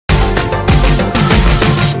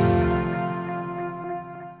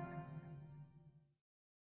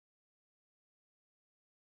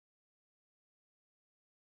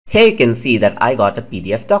Here you can see that I got a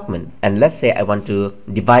PDF document, and let's say I want to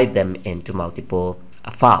divide them into multiple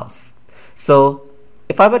files. So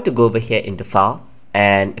if I were to go over here into file,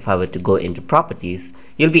 and if I were to go into properties,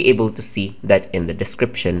 you'll be able to see that in the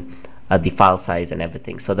description the file size and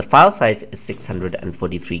everything. So the file size is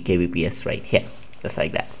 643 kbps right here, just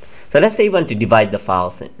like that. So let's say you want to divide the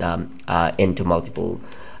files into multiple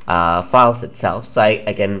files itself. So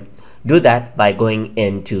I can do that by going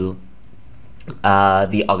into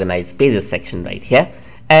the organized pages section right here,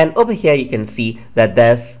 and over here you can see that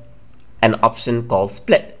there's an option called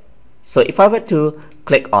split. So if I were to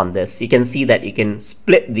click on this, you can see that you can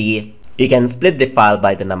split the file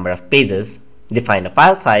by the number of pages, define a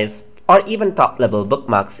file size, or even top level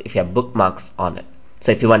bookmarks if you have bookmarks on it.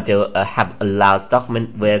 So if you want to have a large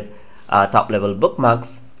document with top level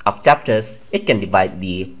bookmarks of chapters, it can divide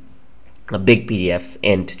the big PDFs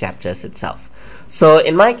into chapters itself. So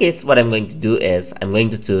in my case, what I'm going to do is I'm going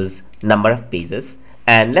to choose number of pages,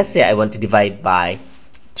 and let's say I want to divide by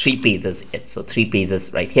 3 pages. So 3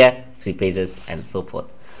 pages right here, 3 pages, and so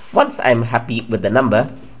forth. Once I'm happy with the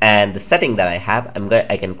number and the setting that I have,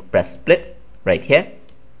 I can press split right here,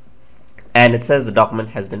 and it says the document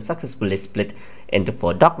has been successfully split into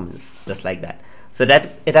 4 documents, just like that. So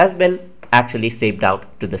that it has been actually saved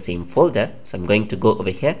out to the same folder. So I'm going to go over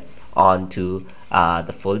here onto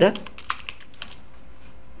the folder,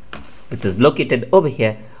 which is located over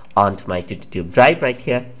here onto my TutorTube drive right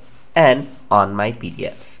here and on my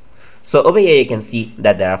PDFs. So over here you can see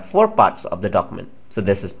that there are 4 parts of the document. So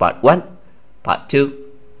this is part 1, part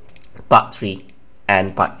 2, part 3,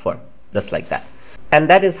 and part 4, just like that. And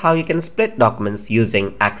that is how you can split documents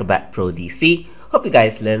using Acrobat Pro DC. Hope you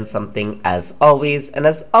guys learned something as always, and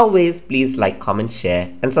as always, please like, comment,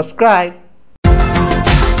 share, and subscribe.